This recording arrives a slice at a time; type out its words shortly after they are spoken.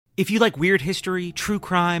If you like weird history, true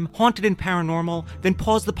crime, haunted and paranormal, then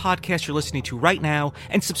pause the podcast you're listening to right now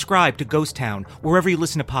and subscribe to Ghost Town wherever you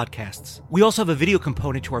listen to podcasts. We also have a video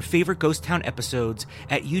component to our favorite Ghost Town episodes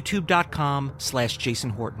at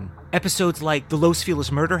youtube.com/Jason Horton. Episodes like The Los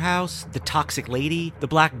Feliz Murder House, The Toxic Lady, The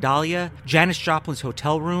Black Dahlia, Janis Joplin's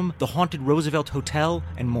Hotel Room, The Haunted Roosevelt Hotel,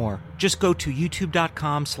 and more. Just go to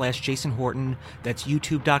youtube.com/Jason Horton. That's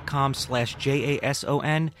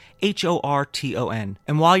youtube.com/JasonHorton.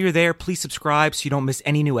 And while you're there, please subscribe so you don't miss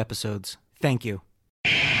any new episodes. Thank you.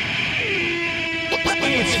 It's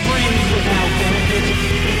friends without benefits.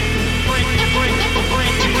 Friends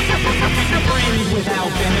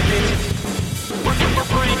without benefits.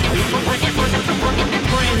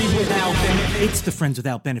 It's the Friends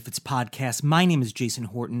Without Benefits podcast. My name is Jason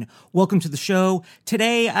Horton. Welcome to the show.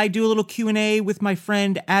 Today I do a little Q&A with my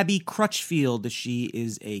friend Abby Crutchfield. She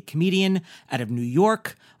is a comedian out of New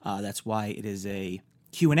York. That's why it is a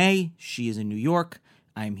Q&A. She is in New York.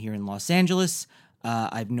 I'm here in Los Angeles.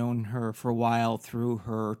 I've known her for a while through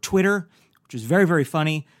her Twitter, which is very, very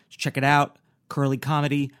funny. Check it out. Curly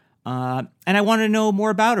Comedy. And I wanted to know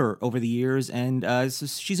more about her over the years. And so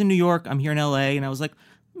she's in New York. I'm here in LA. And I was like,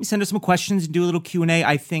 let me send her some questions and do a little Q&A.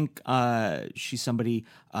 I think she's somebody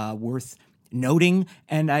worth noting.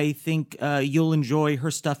 And I think you'll enjoy her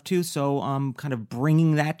stuff too. So I'm kind of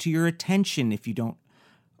bringing that to your attention if you don't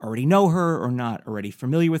already know her or not already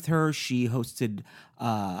familiar with her. She co-hosted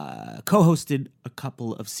a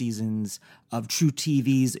couple of seasons of True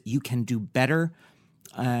TV's You Can Do Better.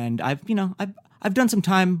 And I've done some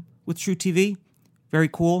time with True TV. Very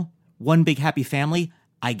cool. One big happy family,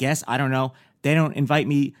 I guess. I don't know. They don't invite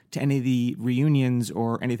me to any of the reunions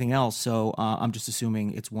or anything else, so I'm just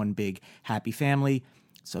assuming it's one big happy family.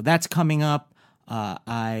 So that's coming up.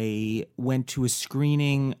 I went to a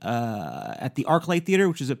screening at the ArcLight Theater,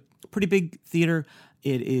 which is a pretty big theater.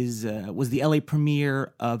 It was the LA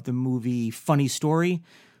premiere of the movie Funny Story,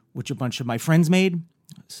 which a bunch of my friends made.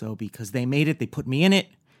 So because they made it, they put me in it.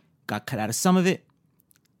 Got cut out of some of it.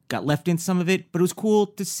 Got left in some of it, but it was cool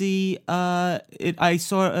to see it. I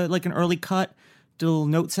saw like an early cut, did a little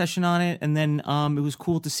note session on it, and then it was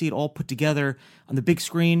cool to see it all put together on the big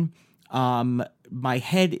screen. My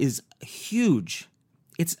head is huge.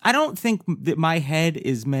 I don't think that my head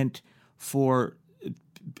is meant for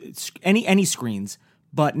any screens,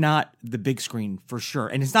 but not the big screen for sure.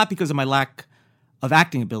 And it's not because of my lack of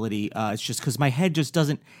acting ability. It's just because my head just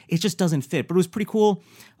doesn't fit. But it was pretty cool.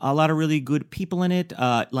 A lot of really good people in it.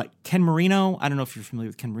 Like Ken Marino. I don't know if you're familiar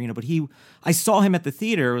with Ken Marino, but I saw him at the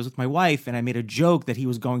theater. I was with my wife, and I made a joke that he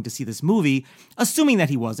was going to see this movie, assuming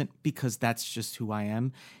that he wasn't, because that's just who I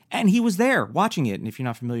am. And he was there watching it. And if you're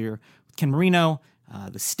not familiar with Ken Marino,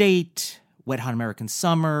 The State, Wet Hot American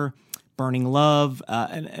Summer, Burning Love,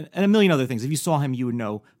 and a million other things. If you saw him, you would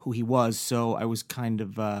know who he was. So I was kind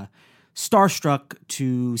of starstruck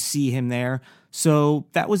to see him there. So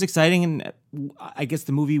that was exciting, and I guess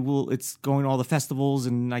the movie it's going to all the festivals,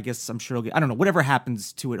 and I guess I'm sure I don't know, whatever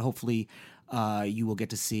happens to it, hopefully you will get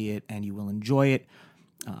to see it and you will enjoy it.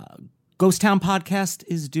 Ghost Town podcast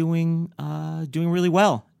is doing really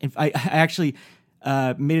well. I actually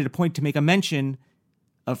made it a point to make a mention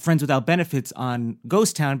of Friends Without Benefits on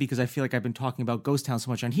Ghost Town because I feel like I've been talking about Ghost Town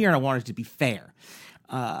so much on here, and I wanted it to be fair.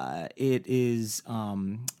 It is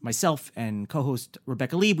myself and co-host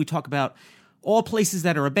Rebecca Lieb. We talk about all places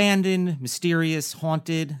that are abandoned, mysterious,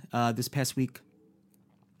 haunted. This past week,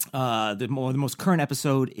 the most current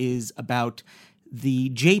episode is about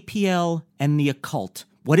the JPL and the occult.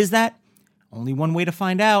 What is that? Only one way to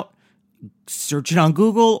find out. Search it on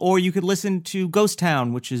Google, or you could listen to Ghost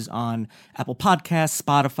Town, which is on Apple Podcasts,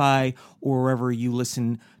 Spotify, or wherever you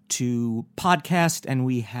listen to podcast. And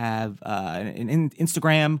we have an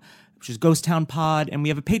Instagram, which is Ghost Town Pod, and we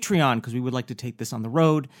have a Patreon because we would like to take this on the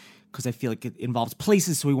road because I feel like it involves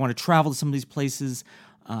places, so we want to travel to some of these places.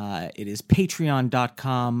 It is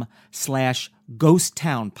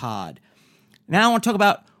patreon.com/ghosttownpod. Now I want to talk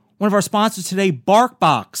about one of our sponsors today,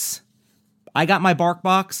 BarkBox. I got my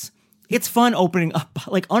BarkBox. It's fun opening up.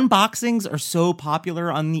 Like, unboxings are so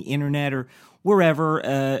popular on the internet or wherever.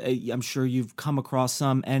 I'm sure you've come across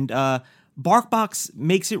some. And BarkBox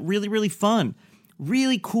makes it really, really fun.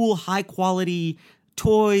 Really cool, high-quality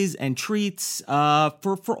toys and treats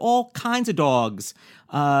for all kinds of dogs.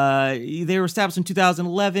 They were established in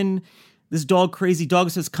 2011. This Dog Crazy Dog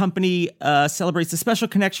Says company celebrates the special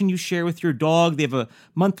connection you share with your dog. They have a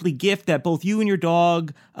monthly gift that both you and your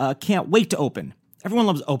dog can't wait to open. Everyone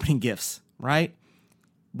loves opening gifts, right?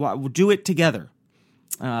 We'll do it together.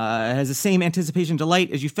 It has the same anticipation and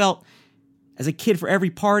delight as you felt as a kid for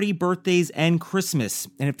every party, birthdays, and Christmas.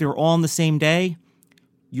 And if they were all on the same day,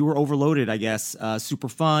 you were overloaded, I guess. Super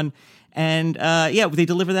fun. And they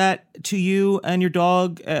deliver that to you and your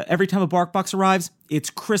dog every time a BarkBox arrives. It's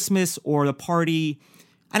Christmas or the party.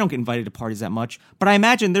 I don't get invited to parties that much, but I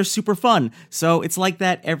imagine they're super fun. So it's like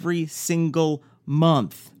that every single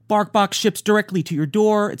month. BarkBox ships directly to your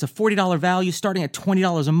door. It's a $40 value starting at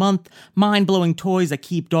 $20 a month. Mind-blowing toys that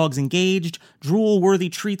keep dogs engaged. Drool-worthy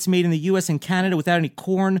treats made in the US and Canada without any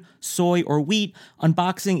corn, soy, or wheat.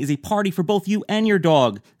 Unboxing is a party for both you and your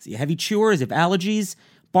dog. Is he a heavy chewer? Does he have allergies?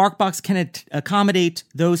 BarkBox can accommodate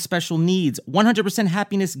those special needs. 100%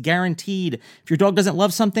 happiness guaranteed. If your dog doesn't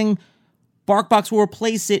love something, BarkBox will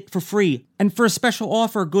replace it for free. And for a special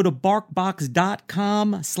offer, go to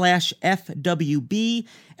barkbox.com/FWB.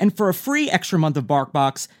 And for a free extra month of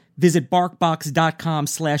BarkBox, visit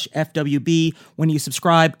barkbox.com/FWB when you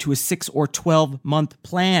subscribe to a 6 or 12-month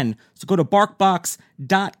plan. So go to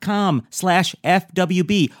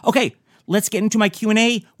barkbox.com/FWB. Okay, let's get into my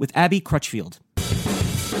Q&A with Abby Crutchfield.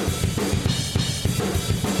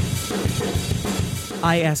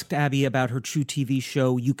 I asked Abby about her True TV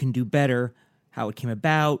show, You Can Do Better, how it came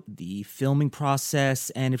about, the filming process,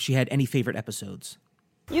 and if she had any favorite episodes.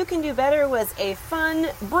 You Can Do Better was a fun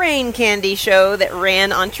brain candy show that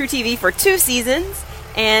ran on True TV for 2 seasons,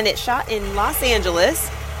 and it shot in Los Angeles.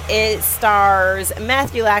 It stars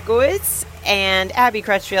Matthew Lakowitz and Abby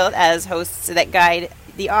Crutchfield as hosts that guide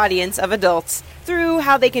the audience of adults through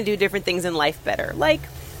how they can do different things in life better, like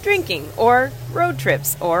drinking or road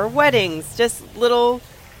trips or weddings, just little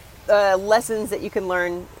lessons that you can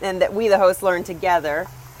learn and that we, the hosts, learn together.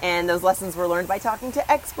 And those lessons were learned by talking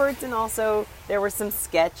to experts, and also there were some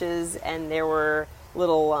sketches and there were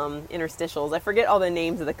little interstitials. I forget all the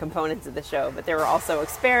names of the components of the show, but there were also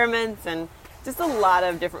experiments and just a lot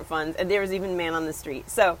of different fun. And there was even Man on the Street.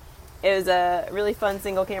 So it was a really fun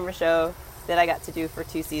single camera show that I got to do for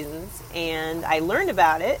 2 seasons. And I learned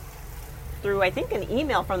about it through, I think, an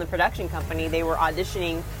email from the production company. They were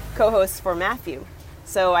auditioning co-hosts for Matthew.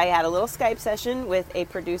 So I had a little Skype session with a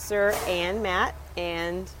producer and Matt,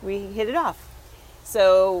 and we hit it off.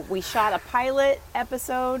 So we shot a pilot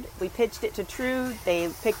episode. We pitched it to True. They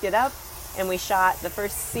picked it up, and we shot the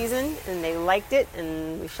first season, and they liked it,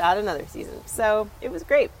 and we shot another season. So it was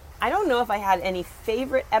great. I don't know if I had any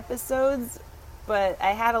favorite episodes, but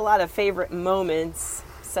I had a lot of favorite moments,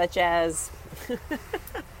 such as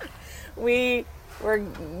we were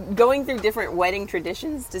going through different wedding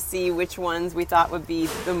traditions to see which ones we thought would be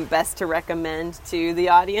the best to recommend to the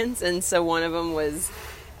audience. And so one of them was,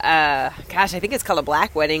 I think it's called a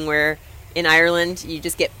black wedding, where in Ireland you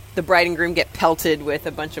just get, the bride and groom get pelted with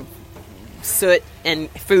a bunch of soot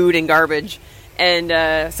and food and garbage.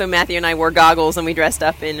 And so Matthew and I wore goggles, and we dressed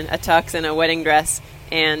up in a tux and a wedding dress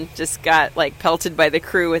and just got like pelted by the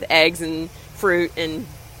crew with eggs and fruit and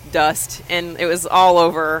dust. And it was all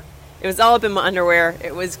over. It was all up in my underwear.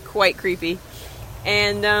 It was quite creepy.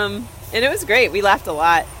 And it was great. We laughed a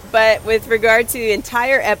lot. But with regard to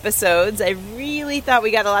entire episodes, I really thought we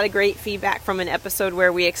got a lot of great feedback from an episode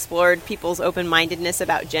where we explored people's open-mindedness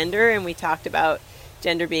about gender, and we talked about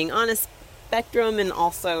gender being on a spectrum, and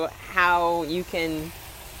also how you can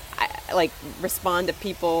respond to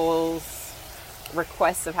people's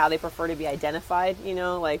requests of how they prefer to be identified,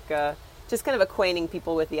 just kind of acquainting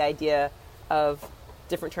people with the idea of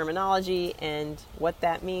different terminology and what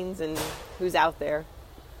that means and who's out there.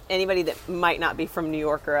 Anybody that might not be from New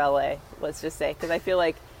York or LA, let's just say, because I feel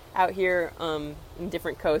like out here in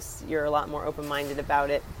different coasts, you're a lot more open-minded about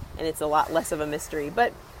it, and it's a lot less of a mystery.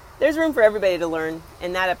 But there's room for everybody to learn,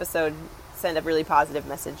 and that episode sent a really positive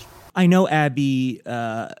message. I know Abby,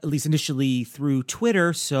 at least initially through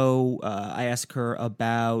Twitter, so I asked her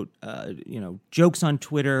about, jokes on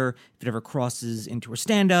Twitter, if it ever crosses into her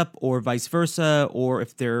stand-up, or vice versa, or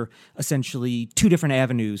if they're essentially 2 different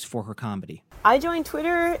avenues for her comedy. I joined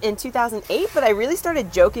Twitter in 2008, but I really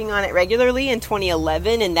started joking on it regularly in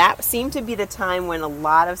 2011, and that seemed to be the time when a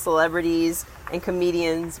lot of celebrities and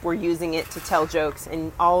comedians were using it to tell jokes,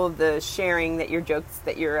 and all of the sharing that your jokes,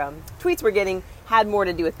 that your tweets were getting had more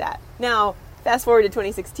to do with that. Now, fast forward to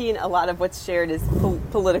 2016, a lot of what's shared is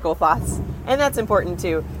political thoughts, and that's important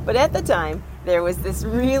too. But at the time, there was this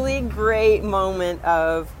really great moment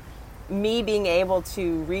of me being able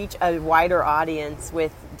to reach a wider audience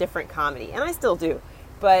with different comedy, and I still do.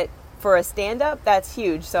 But for a stand-up, that's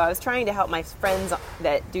huge. So I was trying to help my friends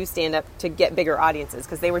that do stand-up to get bigger audiences,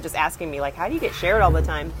 because they were just asking me, how do you get shared all the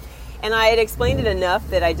time? And I had explained it enough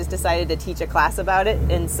that I just decided to teach a class about it.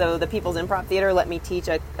 And so the People's Improv Theater let me teach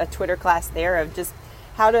a Twitter class there of just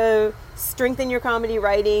how to strengthen your comedy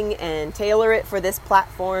writing and tailor it for this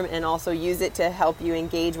platform, and also use it to help you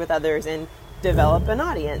engage with others and develop an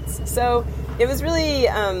audience. So it was really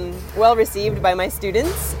well received by my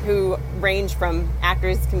students, who range from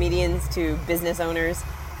actors, comedians, to business owners.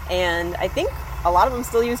 And I think a lot of them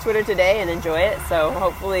still use Twitter today and enjoy it. So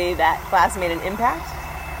hopefully that class made an impact.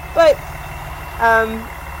 But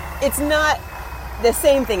it's not the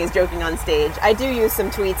same thing as joking on stage. I do use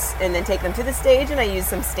some tweets and then take them to the stage, and I use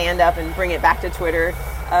some stand-up and bring it back to Twitter.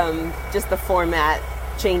 Just the format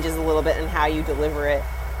changes a little bit in how you deliver it.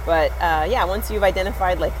 But yeah, once you've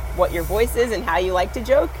identified like what your voice is and how you like to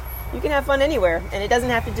joke, you can have fun anywhere. And it doesn't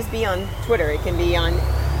have to just be on Twitter. It can be on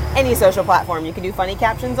any social platform. You can do funny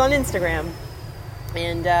captions on Instagram.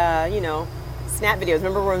 And, Snap videos.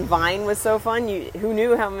 Remember when Vine was so fun? Who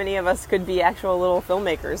knew how many of us could be actual little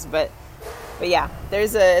filmmakers? But yeah,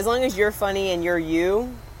 as long as you're funny and you're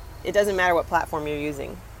you, it doesn't matter what platform you're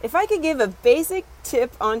using. If I could give a basic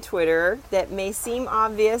tip on Twitter that may seem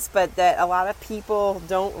obvious, but that a lot of people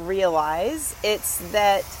don't realize, it's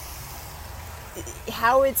that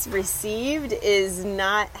how it's received is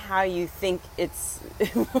not how you think it's...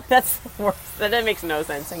 That's the worst. That makes no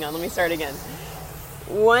sense. Hang on, let me start again.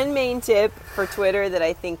 One main tip for Twitter that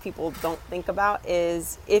I think people don't think about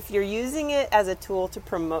is if you're using it as a tool to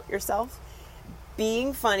promote yourself,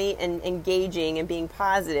 being funny and engaging and being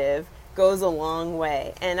positive goes a long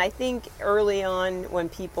way. And I think early on when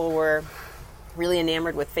people were really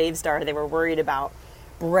enamored with Favestar, they were worried about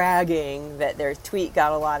bragging that their tweet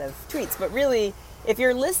got a lot of tweets. But really, if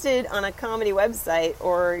you're listed on a comedy website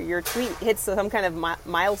or your tweet hits some kind of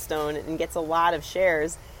milestone and gets a lot of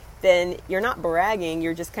shares, then you're not bragging,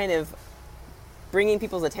 you're just kind of bringing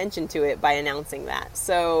people's attention to it by announcing that.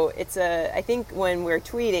 So I think when we're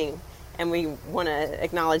tweeting and we want to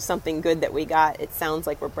acknowledge something good that we got, it sounds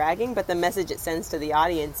like we're bragging, but the message it sends to the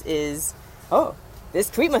audience is, oh,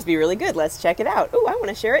 this tweet must be really good, let's check it out. Oh, I want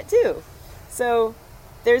to share it too. So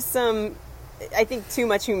there's I think too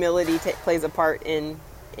much humility plays a part in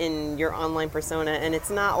your online persona, and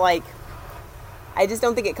it's not like, I just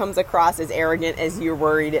don't think it comes across as arrogant as you're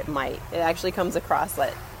worried it might. It actually comes across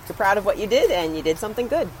like you're proud of what you did and you did something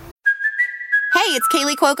good. Hey, it's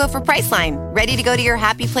Kaylee Cuoco for Priceline. Ready to go to your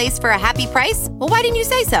happy place for a happy price? Well, why didn't you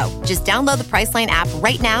say so? Just download the Priceline app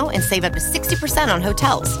right now and save up to 60% on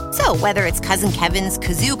hotels. So whether it's Cousin Kevin's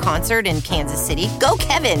Kazoo Concert in Kansas City, go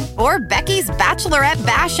Kevin, or Becky's Bachelorette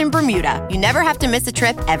Bash in Bermuda, you never have to miss a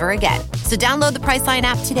trip ever again. So download the Priceline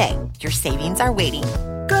app today. Your savings are waiting.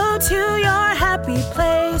 Go to your happy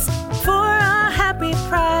place for a happy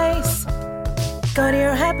price. Go to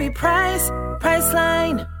your happy price,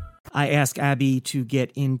 Priceline. I asked Abby to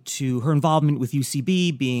get into her involvement with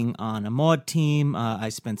UCB, being on a Maude team. I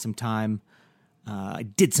spent some time, I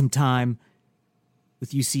did some time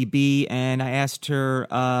with UCB, and I asked her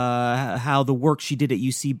how the work she did at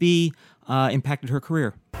UCB impacted her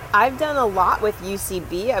career. I've done a lot with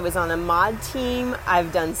UCB. I was on a Maude team.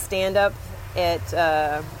 I've done stand-up at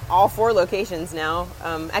all 4 locations now.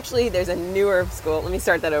 Actually, there's a newer school. Let me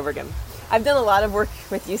start that over again. I've done a lot of work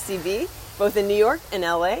with UCB, both in New York and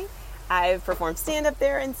LA. I've performed stand-up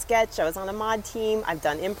there and sketch. I was on a Maude team. I've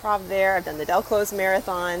done improv there. I've done the Del Close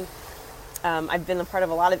Marathon. I've been a part of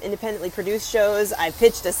a lot of independently produced shows. I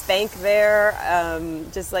pitched a Spank there.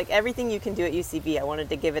 Just like everything you can do at UCB, I wanted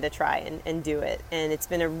to give it a try and do it. And it's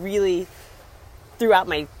been a really, throughout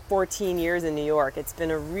my 14 years in New York, it's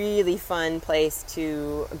been a really fun place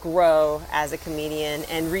to grow as a comedian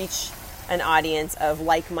and reach an audience of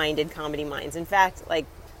like-minded comedy minds. In fact, like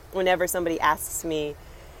whenever somebody asks me,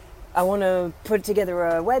 I want to put together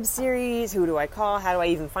a web series, who do I call? How do I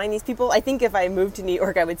even find these people? I think if I moved to New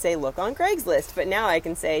York, I would say, look on Craigslist. But now I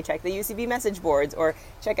can say, check the UCB message boards or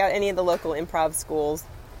check out any of the local improv schools,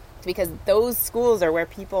 because those schools are where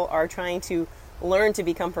people are trying to learn to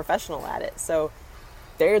become professional at it. So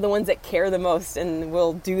they're the ones that care the most and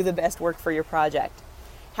will do the best work for your project.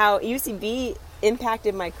 How UCB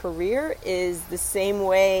impacted my career is the same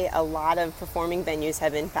way a lot of performing venues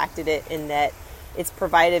have impacted it, in that it's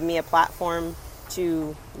provided me a platform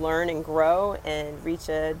to learn and grow and reach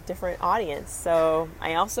a different audience. So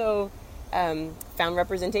I also found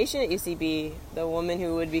representation at UCB. The woman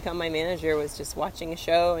who would become my manager was just watching a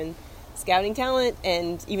show and scouting talent,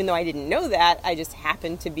 and even though I didn't know that, I just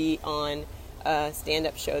happened to be on a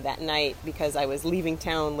stand-up show that night because I was leaving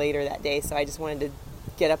town later that day, so I just wanted to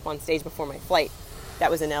get up on stage before my flight.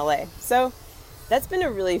 That was in LA. So that's been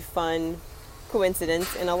a really fun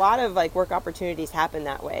coincidence, and a lot of like work opportunities happen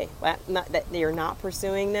that way. Not that you're not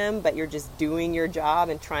pursuing them, but you're just doing your job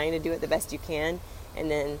and trying to do it the best you can, and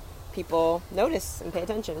then people notice and pay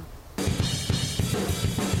attention.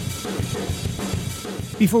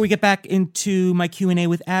 Before we get back into my Q&A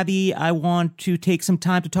with Abby, I want to take some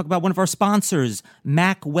time to talk about one of our sponsors,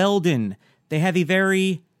 Mack Weldon. They have a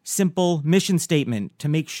very simple mission statement to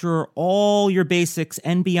make sure all your basics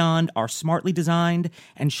and beyond are smartly designed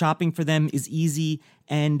and shopping for them is easy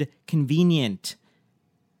and convenient.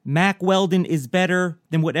 Mack Weldon is better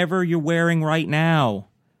than whatever you're wearing right now.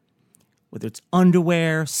 Whether it's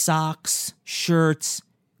underwear, socks, shirts,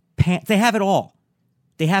 pants, they have it all.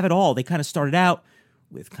 They have it all. They kind of started out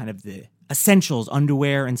with kind of the essentials,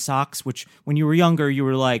 underwear and socks, which when you were younger, you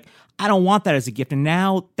were like, I don't want that as a gift. And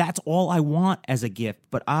now that's all I want as a gift.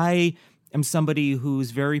 But I am somebody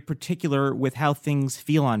who's very particular with how things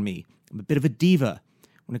feel on me. I'm a bit of a diva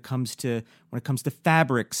when it comes to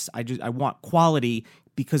fabrics. I want quality,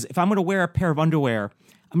 because if I'm going to wear a pair of underwear,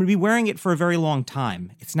 I'm going to be wearing it for a very long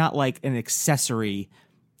time. It's not like an accessory.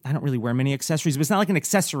 I don't really wear many accessories, but it's not like an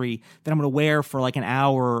accessory that I'm going to wear for like an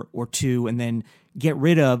hour or two and then get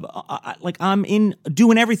rid of. Like I'm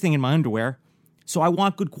doing everything in my underwear, so I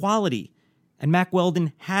want good quality. And Mack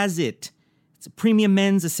Weldon has it. It's a premium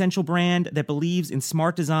men's essential brand that believes in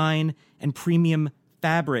smart design and premium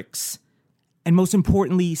fabrics. And most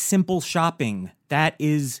importantly, simple shopping. That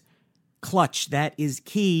is clutch. That is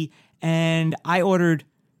key. And I ordered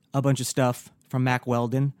a bunch of stuff from Mack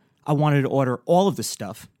Weldon. I wanted to order all of the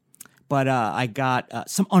stuff, but I got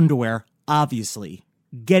some underwear, obviously.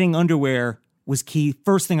 Getting underwear was key.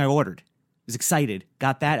 First thing I ordered. Was excited.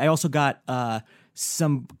 Got that. I also got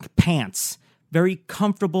some pants. Very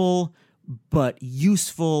comfortable but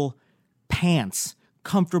useful pants.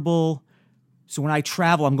 Comfortable. So when I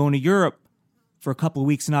travel, I'm going to Europe for a couple of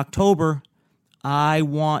weeks in October. I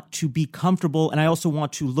want to be comfortable, and I also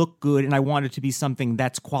want to look good, and I want it to be something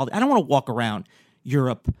that's quality. I don't want to walk around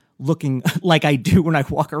Europe looking like I do when I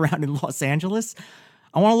walk around in Los Angeles.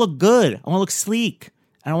 I want to look good. I want to look sleek.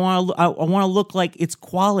 I want to look like it's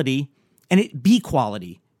quality, and it be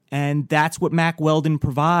quality. And that's what Mack Weldon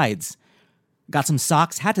provides. Got some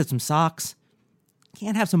socks. Had to have some socks.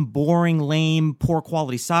 Can't have some boring, lame, poor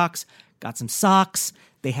quality socks. Got some socks.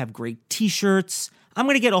 They have great t-shirts. I'm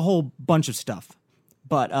going to get a whole bunch of stuff.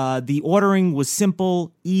 But the ordering was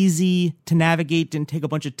simple, easy to navigate, didn't take a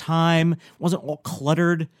bunch of time, wasn't all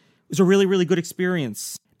cluttered. It was a really, really good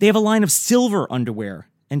experience. They have a line of silver underwear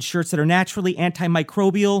and shirts that are naturally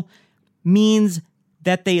antimicrobial, means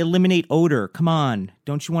that they eliminate odor. Come on,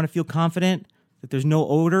 don't you want to feel confident that there's no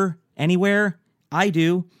odor anywhere? I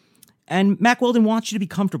do. And Mack Weldon wants you to be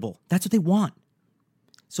comfortable. That's what they want.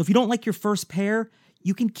 So if you don't like your first pair,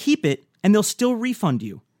 you can keep it and they'll still refund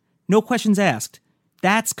you. No questions asked.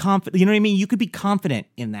 That's confident. You know what I mean? You could be confident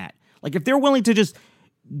in that. Like if they're willing to just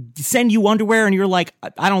send you underwear and you're like,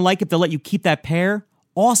 I don't like it, they'll let you keep that pair.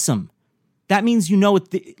 Awesome. That means you know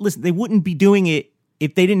it. Listen, they wouldn't be doing it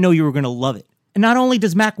if they didn't know you were going to love it. And not only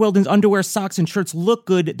does Mack Weldon's underwear, socks, and shirts look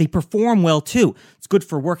good, they perform well too. It's good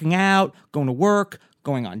for working out, going to work,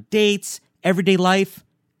 going on dates, everyday life,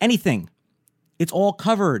 anything. It's all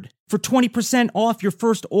covered. For 20% off your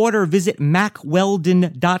first order, visit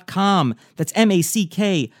MackWeldon.com. That's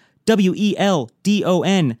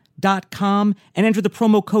MackWeldon.com and enter the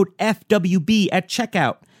promo code FWB at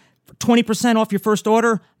checkout. For 20% off your first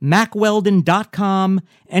order, MackWeldon.com.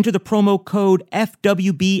 Enter the promo code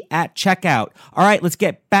FWB at checkout. All right, let's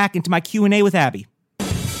get back into my Q&A with Abby.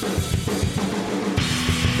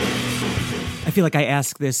 I feel like I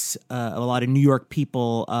ask this a lot of New York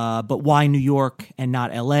people, but why New York and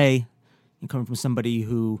not L.A.? And coming from somebody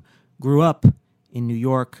who grew up in New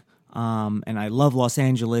York, and I love Los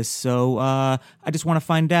Angeles, so I just want to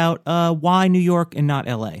find out why New York and not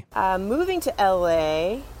L.A.? Moving to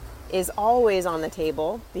L.A. is always on the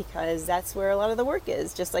table because that's where a lot of the work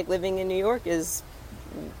is. Just like living in New York is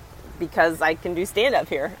because I can do stand-up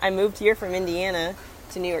here. I moved here from Indiana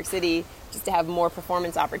to New York City just to have more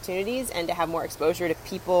performance opportunities and to have more exposure to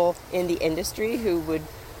people in the industry who would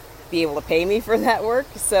be able to pay me for that work.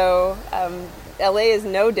 So LA is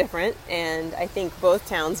no different, and I think both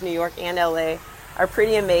towns, New York and LA, are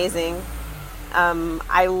pretty amazing.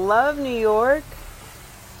 I love New York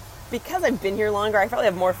because I've been here longer. I probably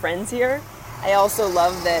have more friends here. I also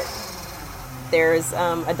love that there's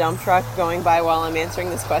a dump truck going by while I'm answering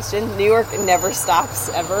this question. New York never stops,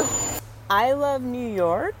 ever. I love New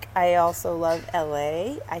York. I also love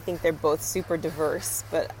LA. I think they're both super diverse,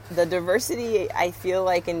 but the diversity I feel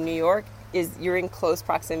like in New York is you're in close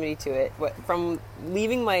proximity to it. From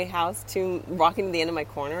leaving my house to walking to the end of my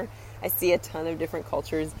corner, I see a ton of different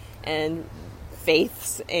cultures and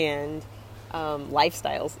faiths and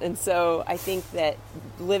lifestyles. And so I think that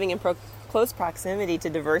living in close proximity to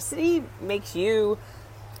diversity makes you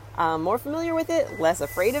more familiar with it, less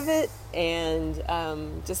afraid of it, and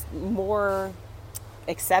just more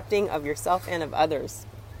accepting of yourself and of others.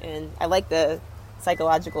 And I like the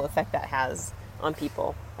psychological effect that has on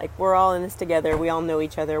people. Like, we're all in this together. We all know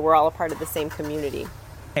each other. We're all a part of the same community.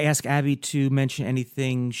 I ask Abby to mention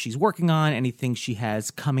anything she's working on, anything she has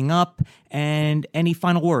coming up, and any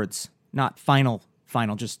final words. Not final,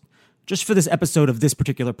 just for this episode of this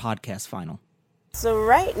particular podcast, final. So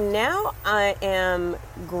right now I am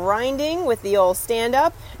grinding with the old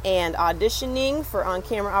stand-up and auditioning for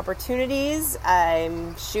on-camera opportunities.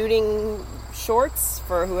 I'm shooting shorts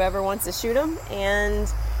for whoever wants to shoot them,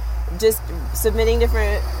 and just submitting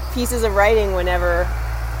different pieces of writing whenever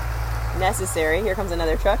necessary. Here comes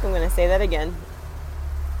another truck. I'm going to say that again.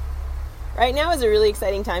 Right now is a really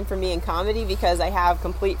exciting time for me in comedy because I have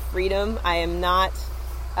complete freedom. I am not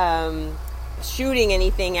shooting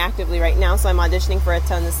anything actively right now, so I'm auditioning for a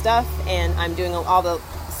ton of stuff, and I'm doing all the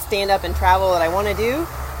stand-up and travel that I want to do.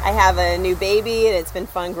 I have a new baby, and it's been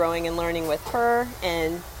fun growing and learning with her,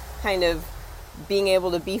 and kind of being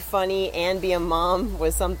able to be funny and be a mom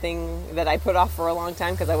was something that I put off for a long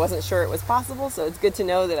time because I wasn't sure it was possible. So it's good to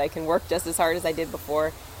know that I can work just as hard as I did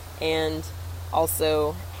before and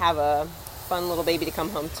also have a fun little baby to come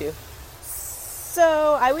home to.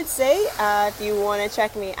 So I would say if you want to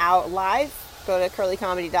check me out live, go to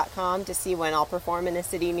curlycomedy.com to see when I'll perform in a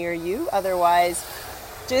city near you. Otherwise,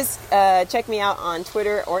 just check me out on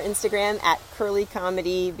Twitter or Instagram at Curly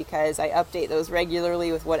Comedy because I update those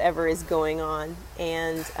regularly with whatever is going on.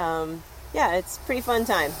 And yeah, it's a pretty fun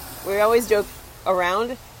time. We always joke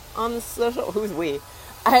around on the social... Who's we?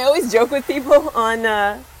 I always joke with people on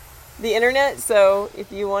the internet, so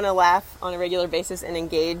if you want to laugh on a regular basis and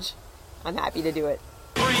engage, I'm happy to do it.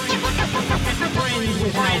 Friends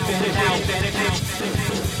without benefits.